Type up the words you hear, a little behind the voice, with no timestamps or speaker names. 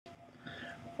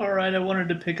Alright, I wanted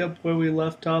to pick up where we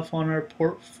left off on our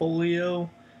portfolio.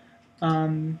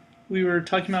 We were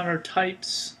talking about our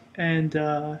types, and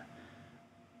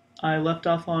I left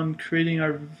off on creating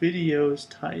our videos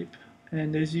type.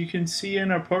 And as you can see in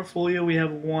our portfolio, we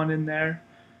have 1 in there,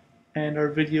 and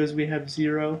our videos we have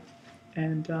 0.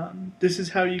 And this is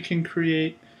how you can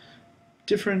create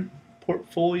different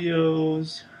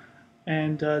portfolios,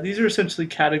 and these are essentially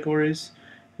categories.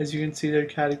 As you can see, they're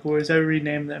categories. I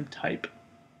renamed them type.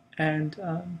 And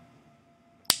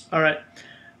alright,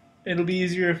 it'll be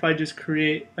easier if I just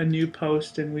create a new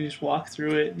post and we just walk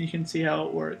through it and you can see how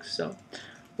it works. So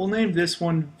we'll name this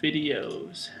one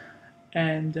videos,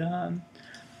 and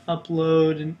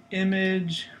upload an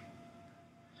image.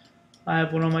 I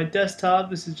have one on my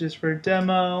desktop. This is just for a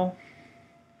demo.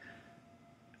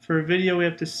 For a video, we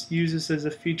have to use this as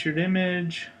a featured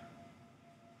image.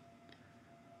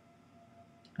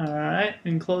 Alright,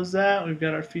 and close that. We've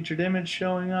got our featured image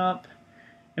showing up.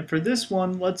 And for this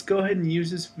one, let's go ahead and use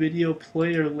this video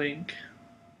player link.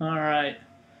 Alright,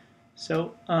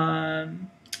 so alright,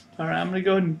 I'm going to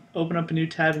go ahead and open up a new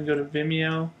tab and go to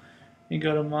Vimeo and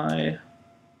go to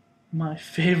my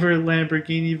favorite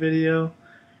Lamborghini video.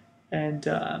 And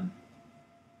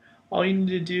all you need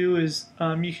to do is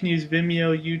you can use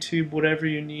Vimeo, YouTube, whatever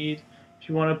you need. If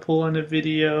you want to pull in a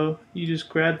video, you just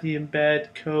grab the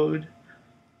embed code.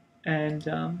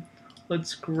 And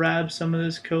let's grab some of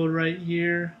this code right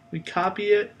here. We copy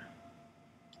it.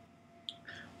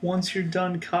 Once you're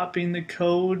done copying the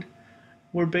code,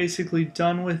 we're basically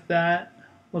done with that.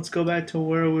 Let's go back to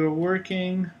where we were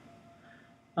working.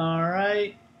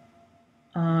 Alright.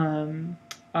 I'm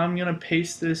gonna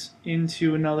paste this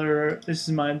into another, this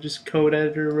is my just code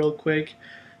editor real quick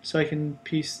so I can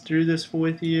piece through this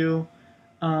with you.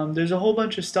 There's a whole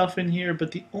bunch of stuff in here,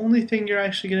 but the only thing you're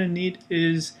actually gonna need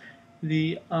is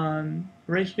the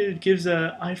right here. It gives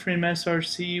a iframe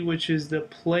src, which is the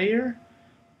player,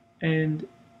 and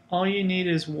all you need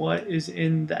is what is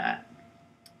in that.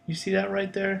 You see that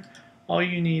right there? All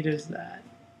you need is that.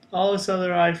 All this other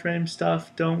iframe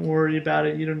stuff, don't worry about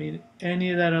it. You don't need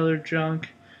any of that other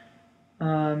junk.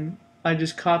 I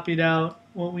just copied out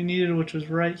what we needed, which was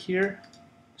right here.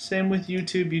 Same with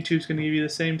YouTube. YouTube's going to give you the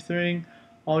same thing.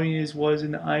 All you need is what is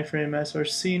in the iframe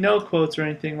src. No quotes or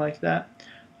anything like that.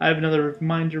 I have another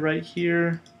reminder right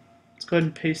here. Let's go ahead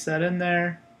and paste that in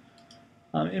there.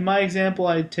 In my example,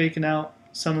 I had taken out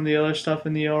some of the other stuff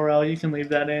in the URL. You can leave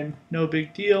that in, no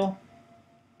big deal.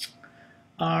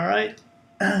 Alright,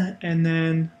 and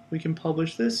then we can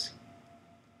publish this.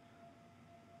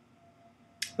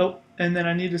 Oh, and then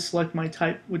I need to select my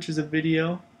type, which is a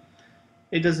video.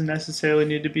 It doesn't necessarily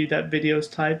need to be that video's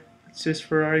type. It's just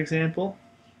for our example.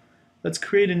 Let's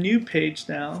create a new page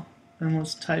now. And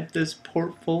let's type this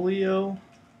portfolio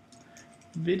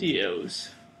videos.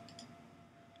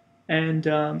 And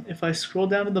if I scroll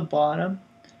down to the bottom,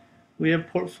 we have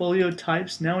portfolio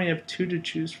types. Now we have 2 to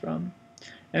choose from.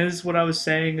 And this is what I was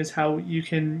saying, is how you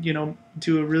can,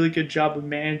 do a really good job of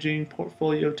managing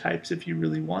portfolio types if you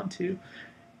really want to.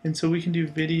 And so we can do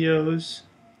videos,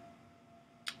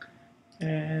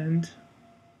 and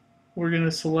we're going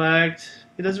to select,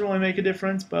 it doesn't really make a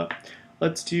difference, but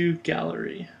let's do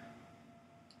gallery.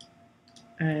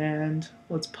 And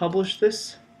let's publish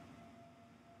this.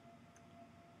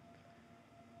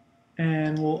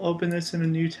 And we'll open this in a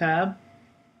new tab.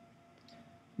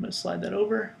 I'm going to slide that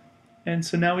over. And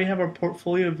so now we have our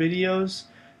portfolio videos.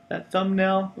 That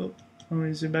thumbnail, let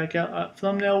me zoom back out.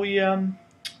 Thumbnail we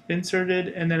inserted,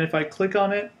 and then if I click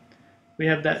on it, we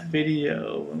have that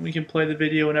video, and we can play the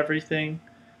video and everything.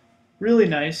 Really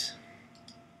nice.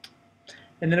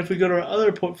 And then if we go to our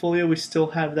other portfolio, we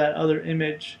still have that other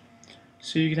image.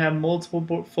 So you can have multiple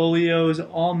portfolios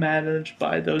all managed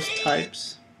by those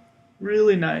types.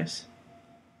 Really nice.